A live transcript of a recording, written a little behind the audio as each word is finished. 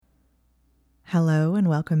Hello and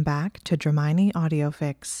welcome back to Dramini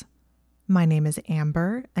Audiofix. My name is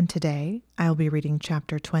Amber, and today I'll be reading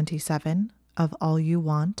Chapter 27 of All You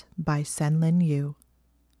Want by Senlin Yu.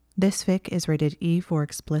 This fic is rated E for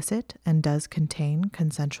explicit and does contain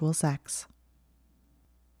consensual sex.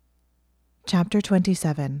 Chapter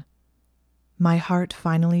 27. My heart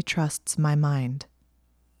finally trusts my mind.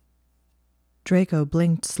 Draco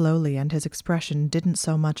blinked slowly and his expression didn't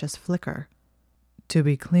so much as flicker. To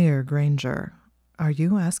be clear, Granger, are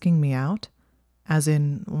you asking me out? As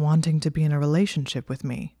in, wanting to be in a relationship with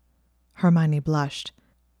me? Hermione blushed.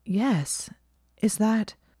 Yes. Is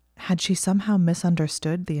that... Had she somehow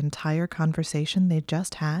misunderstood the entire conversation they'd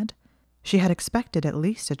just had? She had expected at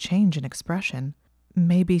least a change in expression.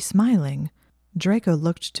 Maybe smiling. Draco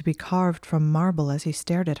looked to be carved from marble as he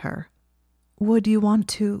stared at her. Would you want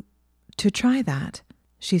to try that?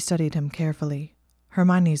 She studied him carefully.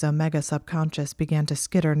 Hermione's Omega subconscious began to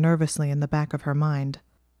skitter nervously in the back of her mind.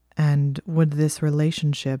 And would this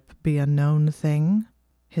relationship be a known thing?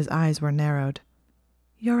 His eyes were narrowed.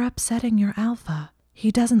 You're upsetting your alpha. He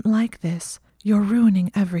doesn't like this. You're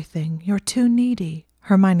ruining everything. You're too needy.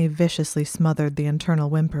 Hermione viciously smothered the internal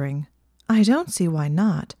whimpering. I don't see why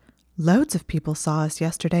not. Loads of people saw us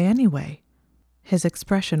yesterday anyway. His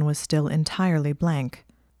expression was still entirely blank.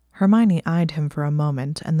 Hermione eyed him for a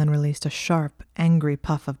moment and then released a sharp, angry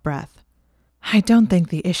puff of breath. I don't think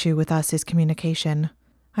the issue with us is communication.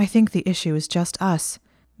 I think the issue is just us.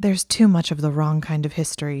 There's too much of the wrong kind of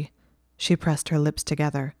history. She pressed her lips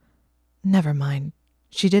together. Never mind.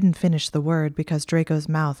 She didn't finish the word because Draco's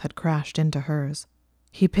mouth had crashed into hers.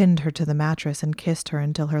 He pinned her to the mattress and kissed her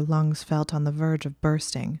until her lungs felt on the verge of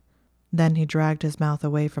bursting. Then he dragged his mouth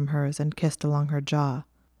away from hers and kissed along her jaw.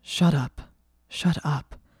 Shut up. Shut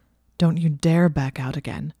up. Don't you dare back out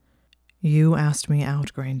again. You asked me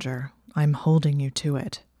out, Granger. I'm holding you to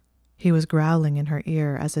it. He was growling in her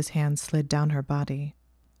ear as his hand slid down her body.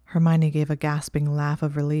 Hermione gave a gasping laugh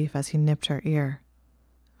of relief as he nipped her ear.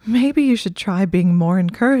 Maybe you should try being more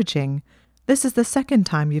encouraging. This is the second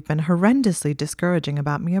time you've been horrendously discouraging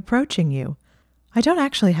about me approaching you. I don't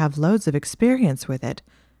actually have loads of experience with it.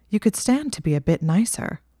 You could stand to be a bit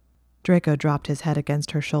nicer. Draco dropped his head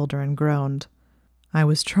against her shoulder and groaned. I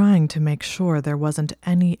was trying to make sure there wasn't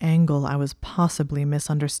any angle I was possibly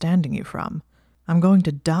misunderstanding you from. I'm going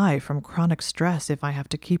to die from chronic stress if I have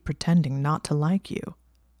to keep pretending not to like you.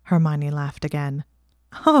 Hermione laughed again.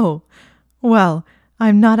 Oh, well,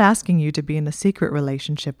 I'm not asking you to be in a secret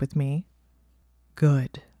relationship with me.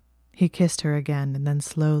 Good. He kissed her again and then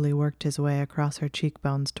slowly worked his way across her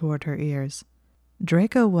cheekbones toward her ears.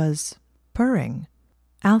 Draco was purring.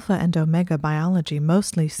 Alpha and Omega biology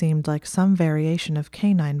mostly seemed like some variation of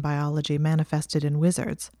canine biology manifested in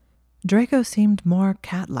wizards. Draco seemed more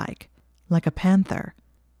cat-like, like a panther.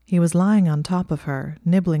 He was lying on top of her,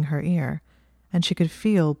 nibbling her ear, and she could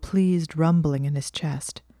feel pleased rumbling in his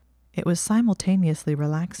chest. It was simultaneously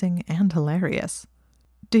relaxing and hilarious.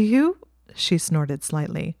 Do you? She snorted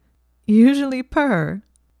slightly. Usually purr.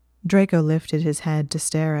 Draco lifted his head to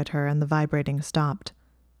stare at her and the vibrating stopped.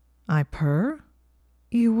 I purr?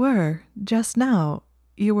 You were, just now.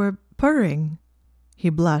 You were purring. He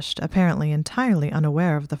blushed, apparently entirely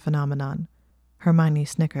unaware of the phenomenon. Hermione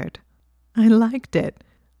snickered. I liked it.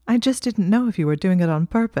 I just didn't know if you were doing it on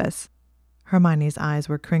purpose. Hermione's eyes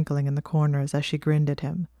were crinkling in the corners as she grinned at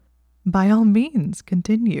him. By all means,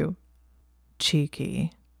 continue.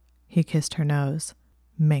 Cheeky. He kissed her nose.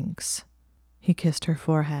 Minx. He kissed her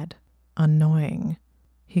forehead. Annoying.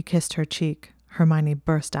 He kissed her cheek. Hermione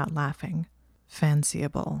burst out laughing.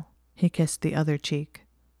 Fanciable. He kissed the other cheek.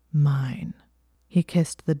 Mine. He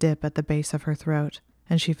kissed the dip at the base of her throat,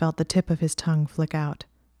 and she felt the tip of his tongue flick out.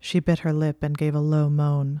 She bit her lip and gave a low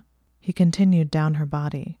moan. He continued down her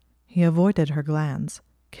body. He avoided her glands,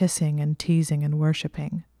 kissing and teasing and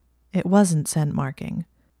worshipping. It wasn't scent marking.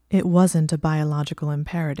 It wasn't a biological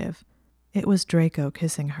imperative. It was Draco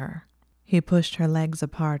kissing her. He pushed her legs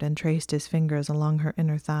apart and traced his fingers along her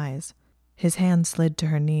inner thighs. His hand slid to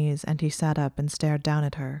her knees, and he sat up and stared down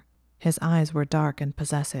at her. His eyes were dark and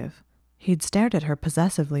possessive. He'd stared at her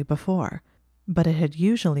possessively before, but it had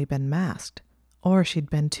usually been masked, or she'd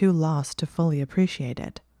been too lost to fully appreciate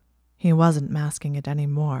it. He wasn't masking it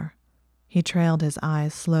anymore. He trailed his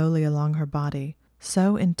eyes slowly along her body,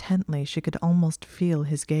 so intently she could almost feel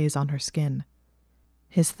his gaze on her skin.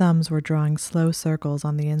 His thumbs were drawing slow circles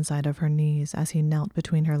on the inside of her knees as he knelt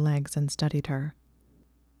between her legs and studied her.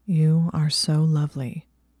 You are so lovely.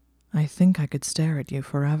 I think I could stare at you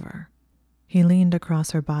forever. He leaned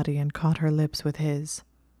across her body and caught her lips with his.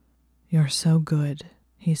 You're so good,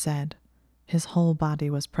 he said. His whole body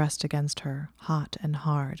was pressed against her, hot and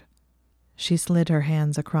hard. She slid her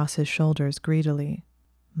hands across his shoulders greedily.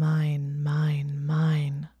 Mine, mine,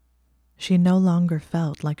 mine. She no longer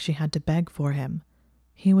felt like she had to beg for him.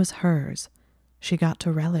 He was hers. She got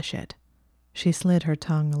to relish it. She slid her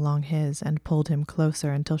tongue along his and pulled him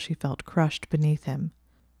closer until she felt crushed beneath him.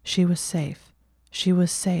 She was safe. She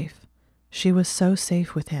was safe. She was so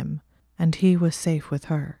safe with him, and he was safe with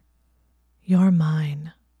her. "You're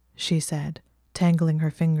mine," she said, tangling her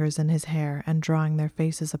fingers in his hair and drawing their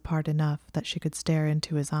faces apart enough that she could stare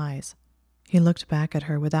into his eyes. He looked back at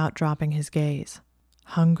her without dropping his gaze.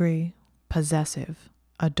 Hungry, possessive,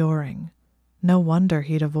 adoring. No wonder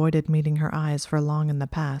he'd avoided meeting her eyes for long in the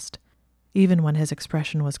past. Even when his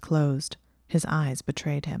expression was closed, his eyes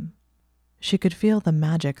betrayed him. She could feel the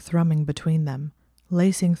magic thrumming between them,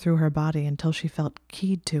 lacing through her body until she felt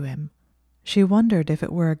keyed to him. She wondered if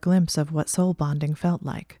it were a glimpse of what soul bonding felt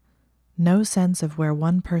like. No sense of where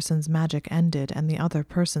one person's magic ended and the other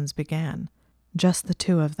person's began. Just the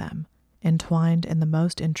two of them, entwined in the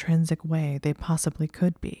most intrinsic way they possibly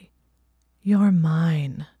could be. "You're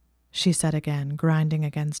mine," she said again, grinding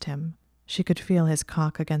against him. She could feel his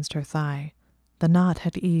cock against her thigh. The knot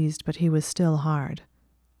had eased, but he was still hard.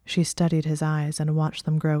 She studied his eyes and watched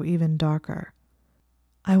them grow even darker.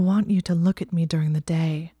 "I want you to look at me during the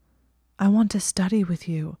day. I want to study with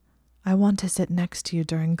you. I want to sit next to you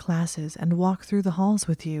during classes and walk through the halls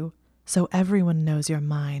with you, so everyone knows you're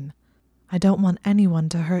mine. I don't want anyone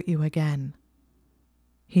to hurt you again."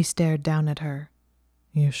 He stared down at her.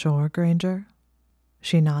 "You sure, Granger?"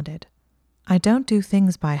 She nodded. "I don't do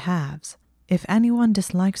things by halves. If anyone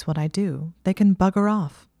dislikes what I do, they can bugger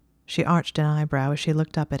off." She arched an eyebrow as she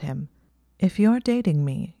looked up at him. "If you're dating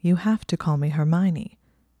me, you have to call me Hermione.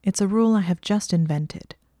 It's a rule I have just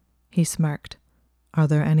invented." He smirked. "Are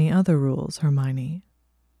there any other rules, Hermione?"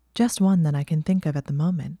 "Just one that I can think of at the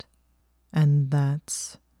moment." "And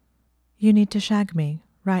that's?" "You need to shag me,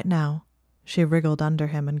 right now." She wriggled under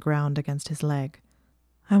him and ground against his leg.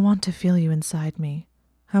 "I want to feel you inside me.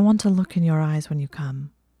 I want to look in your eyes when you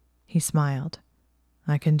come." He smiled.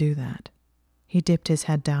 "I can do that." He dipped his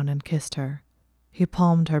head down and kissed her. He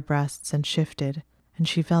palmed her breasts and shifted, and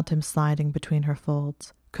she felt him sliding between her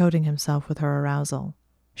folds, coating himself with her arousal.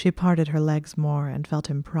 She parted her legs more and felt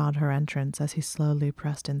him prod her entrance as he slowly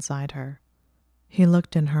pressed inside her. He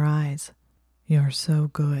looked in her eyes. "You're so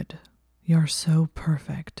good. You're so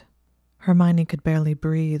perfect." Hermione could barely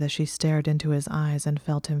breathe as she stared into his eyes and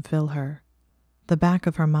felt him fill her. The back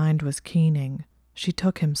of her mind was keening. She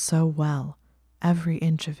took him so well, every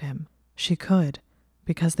inch of him. She could,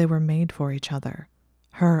 because they were made for each other.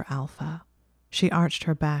 Her alpha. She arched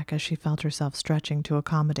her back as she felt herself stretching to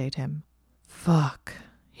accommodate him. "Fuck,"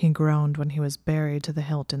 he groaned when he was buried to the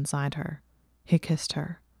hilt inside her. He kissed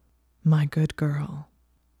her. "My good girl."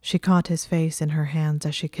 She caught his face in her hands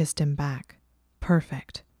as she kissed him back.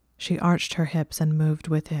 Perfect. She arched her hips and moved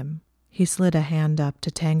with him. He slid a hand up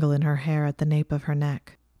to tangle in her hair at the nape of her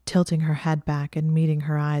neck, tilting her head back and meeting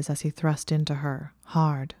her eyes as he thrust into her,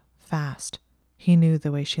 hard, fast. He knew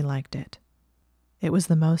the way she liked it. It was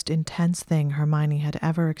the most intense thing Hermione had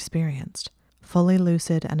ever experienced, fully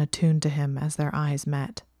lucid and attuned to him as their eyes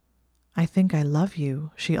met. "I think I love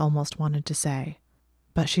you," she almost wanted to say.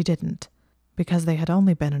 But she didn't, because they had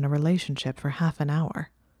only been in a relationship for half an hour.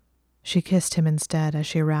 She kissed him instead as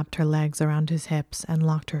she wrapped her legs around his hips and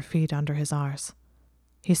locked her feet under his arse.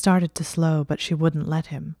 He started to slow, but she wouldn't let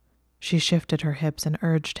him. She shifted her hips and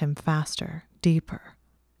urged him faster, deeper.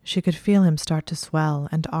 She could feel him start to swell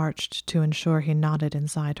and arched to ensure he nodded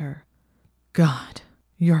inside her. "God,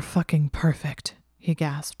 you're fucking perfect," he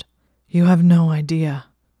gasped. "You have no idea."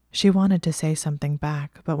 She wanted to say something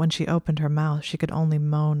back, but when she opened her mouth, she could only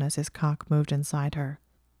moan as his cock moved inside her.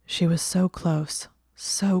 She was so close,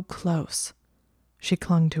 so close. She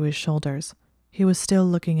clung to his shoulders. He was still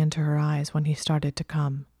looking into her eyes when he started to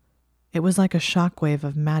come. It was like a shockwave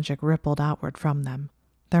of magic rippled outward from them.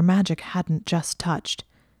 Their magic hadn't just touched.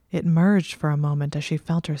 It merged for a moment as she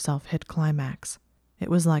felt herself hit climax. It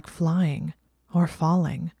was like flying, or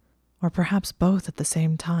falling, or perhaps both at the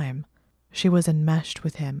same time. She was enmeshed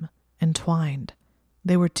with him, entwined.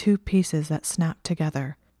 They were two pieces that snapped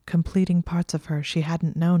together, completing parts of her she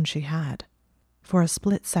hadn't known she had. For a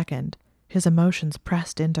split second, his emotions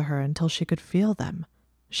pressed into her until she could feel them.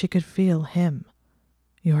 She could feel him.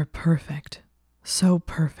 "You're perfect. So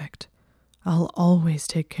perfect. I'll always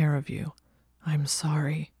take care of you. I'm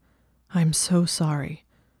sorry. I'm so sorry.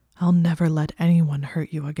 I'll never let anyone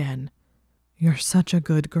hurt you again. You're such a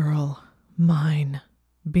good girl. Mine.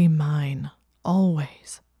 Be mine.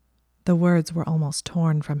 Always." The words were almost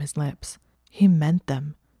torn from his lips. He meant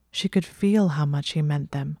them. She could feel how much he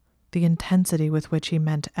meant them. The intensity with which he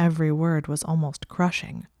meant every word was almost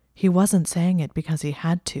crushing. He wasn't saying it because he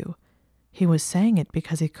had to. He was saying it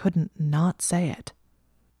because he couldn't not say it.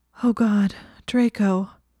 "Oh God,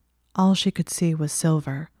 Draco." All she could see was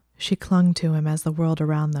Silver. She clung to him as the world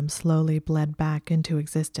around them slowly bled back into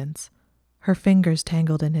existence. Her fingers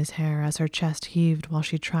tangled in his hair as her chest heaved while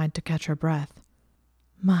she tried to catch her breath.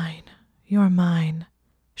 "Mine, you're mine,"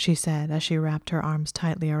 she said as she wrapped her arms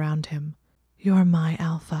tightly around him. "You're my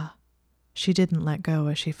Alpha." She didn't let go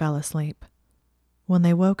as she fell asleep. When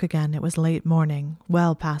they woke again, it was late morning,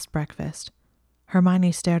 well past breakfast.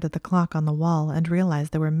 Hermione stared at the clock on the wall and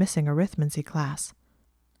realized they were missing arithmancy class.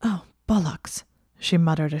 "Oh, bollocks," she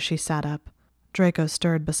muttered as she sat up. Draco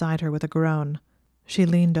stirred beside her with a groan. She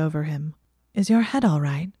leaned over him. "Is your head all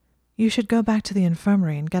right? You should go back to the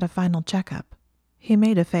infirmary and get a final checkup." He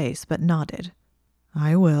made a face but nodded.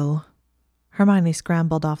 "I will." Hermione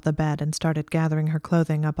scrambled off the bed and started gathering her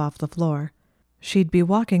clothing up off the floor. She'd be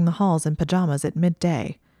walking the halls in pajamas at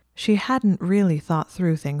midday. She hadn't really thought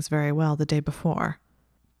through things very well the day before.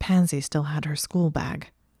 Pansy still had her school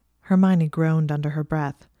bag. Hermione groaned under her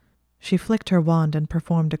breath. She flicked her wand and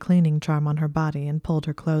performed a cleaning charm on her body and pulled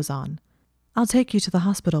her clothes on. "I'll take you to the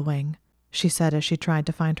hospital wing," she said as she tried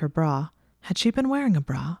to find her bra. Had she been wearing a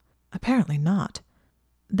bra? Apparently not.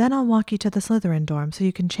 "Then I'll walk you to the Slytherin dorm so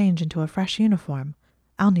you can change into a fresh uniform.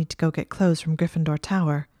 I'll need to go get clothes from Gryffindor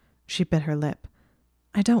Tower." She bit her lip.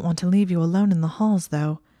 "I don't want to leave you alone in the halls,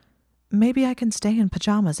 though. Maybe I can stay in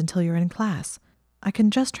pajamas until you're in class. I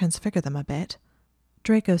can just transfigure them a bit."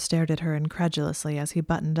 Draco stared at her incredulously as he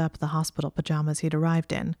buttoned up the hospital pajamas he'd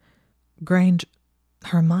arrived in.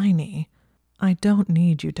 Hermione, I don't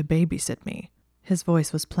need you to babysit me." His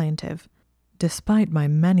voice was plaintive. "Despite my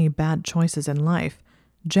many bad choices in life,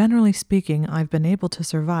 generally speaking, I've been able to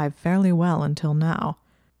survive fairly well until now.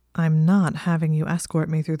 I'm not having you escort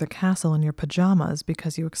me through the castle in your pajamas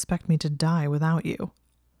because you expect me to die without you."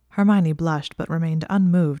 Hermione blushed but remained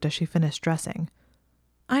unmoved as she finished dressing.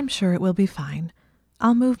 "I'm sure it will be fine.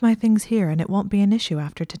 I'll move my things here and it won't be an issue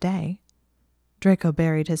after today." Draco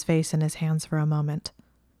buried his face in his hands for a moment.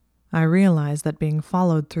 "I realize that being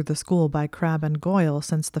followed through the school by Crabbe and Goyle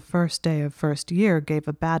since the first day of first year gave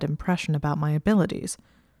a bad impression about my abilities,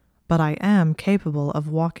 but I am capable of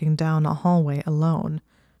walking down a hallway alone.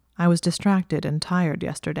 I was distracted and tired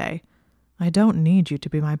yesterday. I don't need you to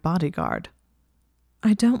be my bodyguard."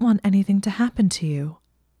 "I don't want anything to happen to you."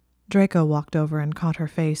 Draco walked over and caught her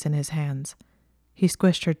face in his hands. He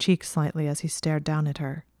squished her cheek slightly as he stared down at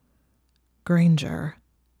her. "Granger."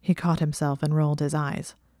 He caught himself and rolled his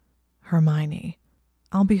eyes. "Hermione,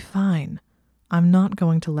 I'll be fine. I'm not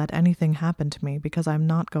going to let anything happen to me because I'm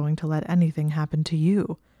not going to let anything happen to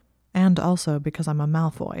you. And also because I'm a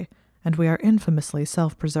Malfoy, and we are infamously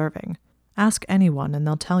self-preserving. Ask anyone and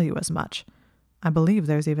they'll tell you as much. I believe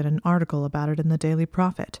there's even an article about it in the Daily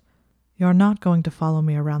Prophet. You're not going to follow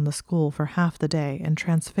me around the school for half the day in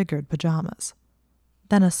transfigured pajamas."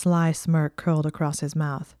 Then a sly smirk curled across his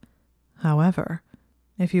mouth. "However,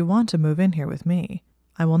 if you want to move in here with me,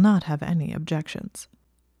 I will not have any objections."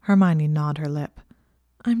 Hermione gnawed her lip.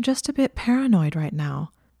 "I'm just a bit paranoid right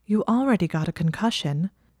now. You already got a concussion.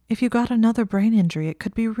 If you got another brain injury, it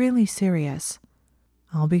could be really serious."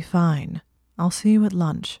 "I'll be fine. I'll see you at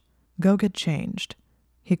lunch. Go get changed."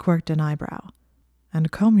 He quirked an eyebrow.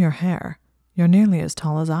 "And comb your hair. You're nearly as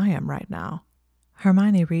tall as I am right now."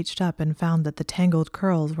 Hermione reached up and found that the tangled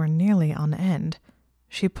curls were nearly on end.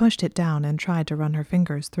 She pushed it down and tried to run her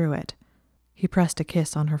fingers through it. He pressed a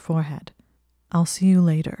kiss on her forehead. "I'll see you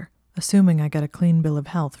later, assuming I get a clean bill of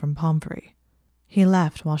health from Pomfrey." He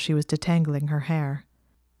left while she was detangling her hair.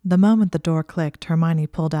 The moment the door clicked, Hermione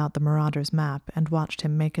pulled out the Marauder's map and watched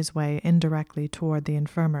him make his way indirectly toward the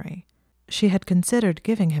infirmary. She had considered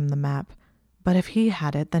giving him the map, but if he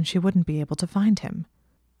had it, then she wouldn't be able to find him.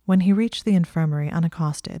 When he reached the infirmary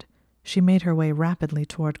unaccosted, she made her way rapidly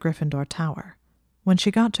toward Gryffindor Tower. When she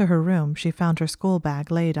got to her room, she found her school bag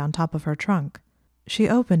laid on top of her trunk. She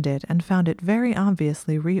opened it and found it very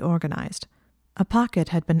obviously reorganized. A pocket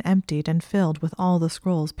had been emptied and filled with all the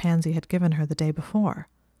scrolls Pansy had given her the day before.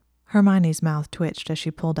 Hermione's mouth twitched as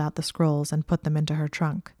she pulled out the scrolls and put them into her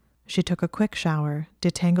trunk. She took a quick shower,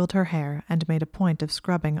 detangled her hair, and made a point of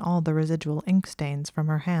scrubbing all the residual ink stains from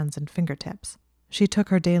her hands and fingertips. She took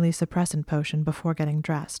her daily suppressant potion before getting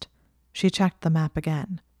dressed. She checked the map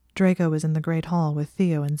again. Draco was in the Great Hall with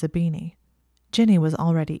Theo and Zabini. Ginny was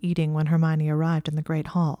already eating when Hermione arrived in the Great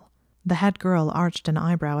Hall. The head girl arched an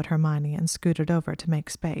eyebrow at Hermione and scooted over to make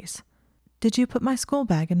space. "Did you put my school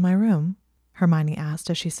bag in my room?" Hermione asked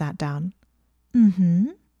as she sat down. "Mm-hmm.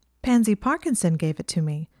 Pansy Parkinson gave it to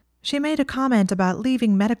me. She made a comment about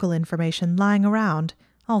leaving medical information lying around,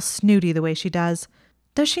 all snooty the way she does.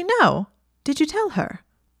 Does she know? Did you tell her?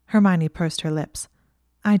 Hermione pursed her lips.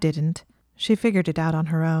 I didn't. She figured it out on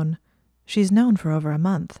her own. She's known for over a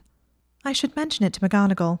month. I should mention it to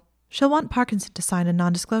McGonagall. She'll want Parkinson to sign a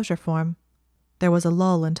non-disclosure form. There was a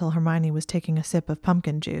lull until Hermione was taking a sip of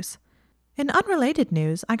pumpkin juice. In unrelated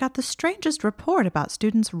news, I got the strangest report about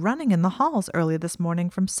students running in the halls early this morning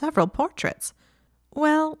from several portraits.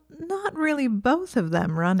 Well, not really both of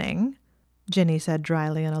them running, Ginny said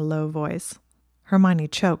dryly in a low voice. Hermione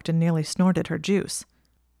choked and nearly snorted her juice.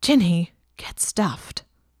 Ginny, get stuffed.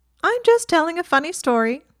 I'm just telling a funny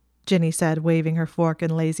story, Ginny said, waving her fork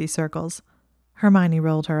in lazy circles. Hermione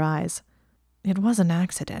rolled her eyes. It was an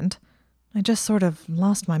accident. I just sort of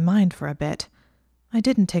lost my mind for a bit. I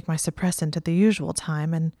didn't take my suppressant at the usual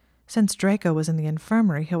time, and since Draco was in the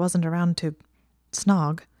infirmary, he wasn't around to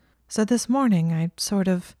snog. So this morning I sort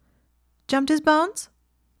of jumped his bones?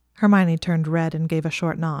 Hermione turned red and gave a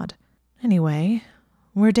short nod. Anyway,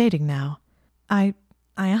 we're dating now. I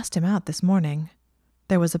asked him out this morning.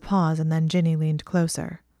 There was a pause, and then Ginny leaned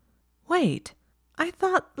closer. Wait, I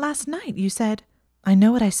thought last night you said... I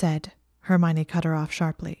know what I said, Hermione cut her off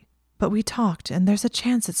sharply. But we talked, and there's a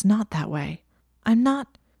chance it's not that way. I'm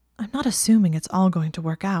not assuming it's all going to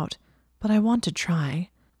work out, but I want to try.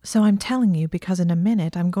 So I'm telling you because in a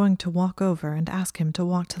minute I'm going to walk over and ask him to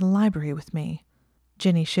walk to the library with me.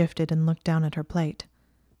 Ginny shifted and looked down at her plate.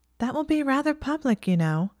 That will be rather public, you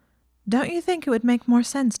know. Don't you think it would make more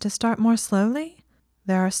sense to start more slowly?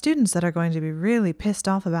 There are students that are going to be really pissed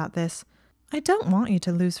off about this. I don't want you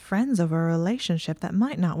to lose friends over a relationship that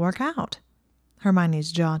might not work out.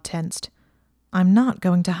 Hermione's jaw tensed. I'm not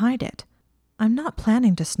going to hide it. I'm not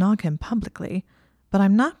planning to snog him publicly, but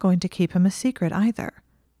I'm not going to keep him a secret either.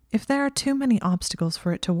 If there are too many obstacles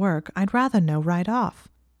for it to work, I'd rather know right off.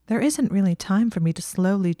 There isn't really time for me to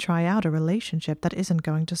slowly try out a relationship that isn't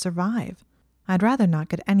going to survive. I'd rather not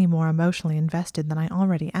get any more emotionally invested than I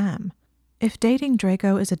already am. If dating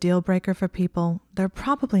Draco is a deal-breaker for people, they're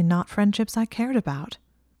probably not friendships I cared about.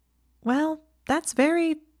 Well, that's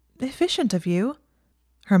very efficient of you.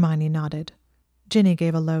 Hermione nodded. Ginny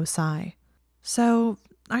gave a low sigh. So,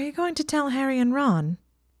 are you going to tell Harry and Ron?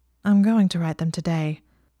 I'm going to write them today.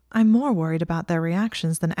 I'm more worried about their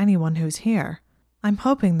reactions than anyone who's here. I'm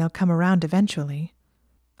hoping they'll come around eventually.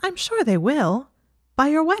 I'm sure they will. By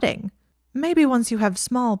your wedding. Maybe once you have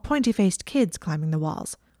small, pointy-faced kids climbing the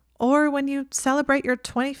walls. Or when you celebrate your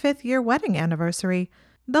 25th year wedding anniversary.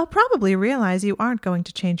 They'll probably realize you aren't going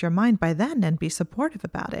to change your mind by then and be supportive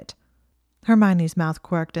about it. Hermione's mouth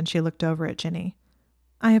quirked and she looked over at Ginny.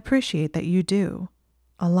 I appreciate that you do.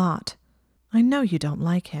 A lot. I know you don't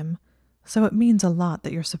like him, so it means a lot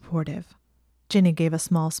that you're supportive. Ginny gave a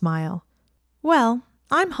small smile. Well,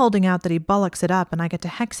 I'm holding out that he bollocks it up and I get to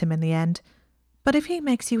hex him in the end. But if he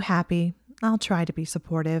makes you happy, I'll try to be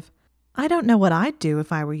supportive. I don't know what I'd do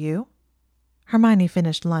if I were you. Hermione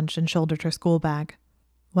finished lunch and shouldered her school bag.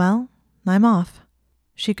 Well, I'm off.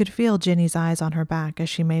 She could feel Ginny's eyes on her back as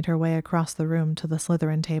she made her way across the room to the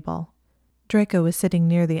Slytherin table. Draco was sitting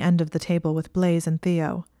near the end of the table with Blaise and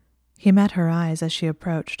Theo. He met her eyes as she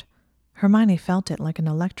approached. Hermione felt it like an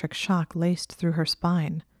electric shock laced through her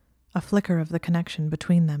spine, a flicker of the connection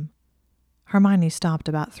between them. Hermione stopped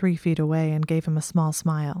about 3 feet away and gave him a small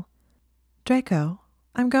smile. Draco,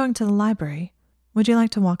 I'm going to the library. Would you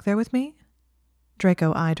like to walk there with me?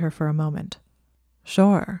 Draco eyed her for a moment.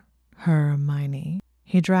 Sure, Hermione.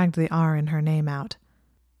 He dragged the R in her name out.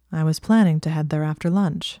 I was planning to head there after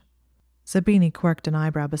lunch. Zabini quirked an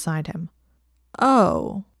eyebrow beside him.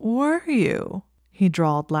 Oh, were you? He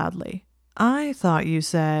drawled loudly. I thought you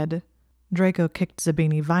said... Draco kicked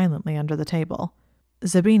Zabini violently under the table.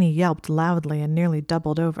 Zabini yelped loudly and nearly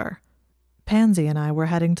doubled over. Pansy and I were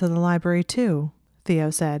heading to the library too, Theo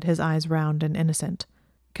said, his eyes round and innocent.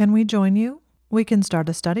 Can we join you? We can start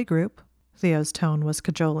a study group. Theo's tone was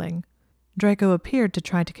cajoling. Draco appeared to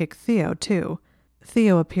try to kick Theo too.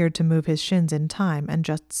 Theo appeared to move his shins in time and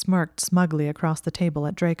just smirked smugly across the table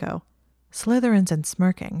at Draco. Slytherins and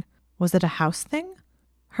smirking. Was it a house thing?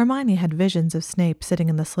 Hermione had visions of Snape sitting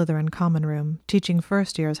in the Slytherin common room, teaching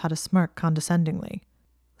first-years how to smirk condescendingly.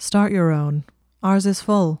 Start your own. Ours is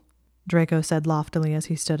full, Draco said loftily as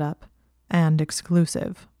he stood up. And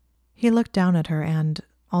exclusive. He looked down at her and,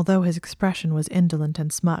 although his expression was indolent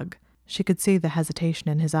and smug, she could see the hesitation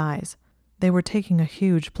in his eyes. They were taking a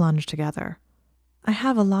huge plunge together. I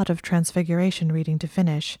have a lot of Transfiguration reading to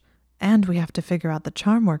finish, and we have to figure out the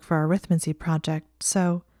charm work for our arithmancy project,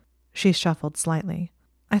 so... She shuffled slightly.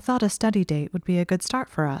 I thought a study date would be a good start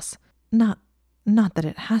for us. Not that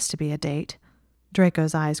it has to be a date.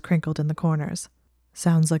 Draco's eyes crinkled in the corners.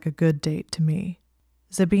 Sounds like a good date to me.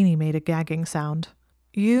 Zabini made a gagging sound.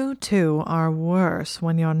 You two are worse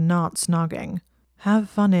when you're not snogging. Have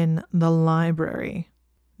fun in the library.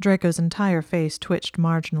 Draco's entire face twitched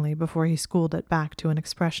marginally before he schooled it back to an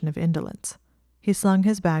expression of indolence. He slung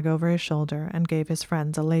his bag over his shoulder and gave his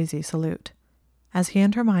friends a lazy salute. As he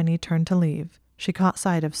and Hermione turned to leave, she caught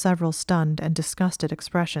sight of several stunned and disgusted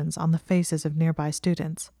expressions on the faces of nearby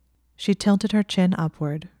students. She tilted her chin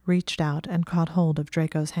upward, reached out, and caught hold of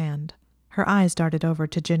Draco's hand. Her eyes darted over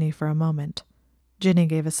to Ginny for a moment. Ginny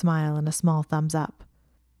gave a smile and a small thumbs up.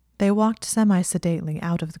 They walked semi-sedately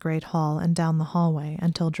out of the great hall and down the hallway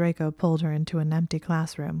until Draco pulled her into an empty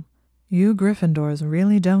classroom. You Gryffindors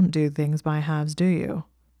really don't do things by halves, do you?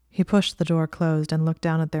 He pushed the door closed and looked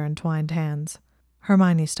down at their entwined hands.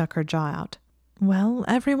 Hermione stuck her jaw out. Well,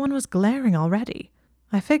 everyone was glaring already.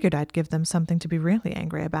 I figured I'd give them something to be really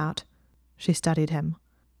angry about. She studied him.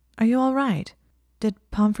 Are you all right? Did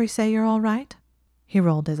Pomfrey say you're all right? He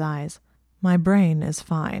rolled his eyes. My brain is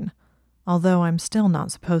fine, although I'm still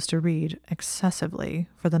not supposed to read excessively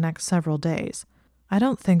for the next several days. I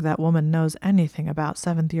don't think that woman knows anything about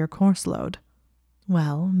 7th-year course load.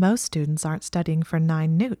 Well, most students aren't studying for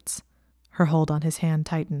 9 newts. Her hold on his hand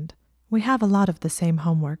tightened. We have a lot of the same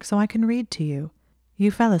homework, so I can read to you. You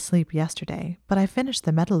fell asleep yesterday, but I finished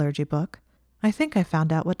the metallurgy book. I think I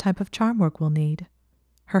found out what type of charm work we'll need.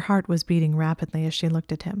 Her heart was beating rapidly as she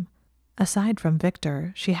looked at him. Aside from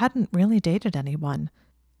Victor, she hadn't really dated anyone,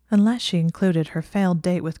 unless she included her failed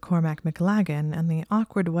date with Cormac McLaggen and the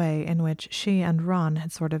awkward way in which she and Ron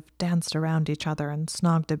had sort of danced around each other and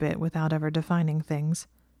snogged a bit without ever defining things.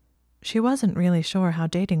 She wasn't really sure how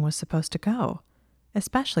dating was supposed to go,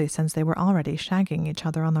 especially since they were already shagging each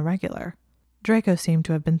other on the regular. Draco seemed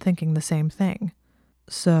to have been thinking the same thing.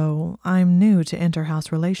 So, I'm new to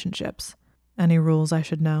inter-house relationships. Any rules I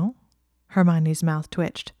should know? Hermione's mouth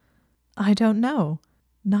twitched. I don't know.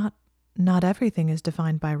 Not everything is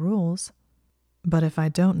defined by rules. But if I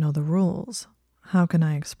don't know the rules, how can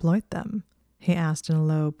I exploit them? He asked in a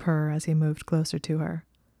low purr as he moved closer to her.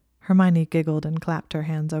 Hermione giggled and clapped her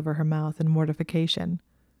hands over her mouth in mortification.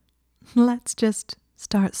 Let's just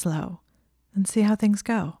start slow and see how things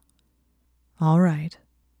go. All right.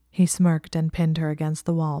 He smirked and pinned her against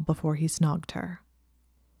the wall before he snogged her.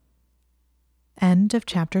 End of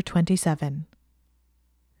chapter 27.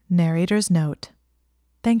 Narrator's note.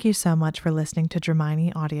 Thank you so much for listening to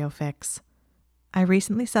Dramini Audio Fix. I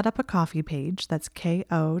recently set up a Ko-fi page that's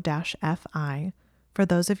KO-FI for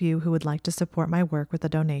those of you who would like to support my work with a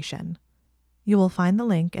donation. You will find the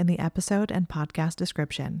link in the episode and podcast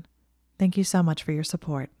description. Thank you so much for your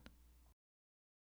support.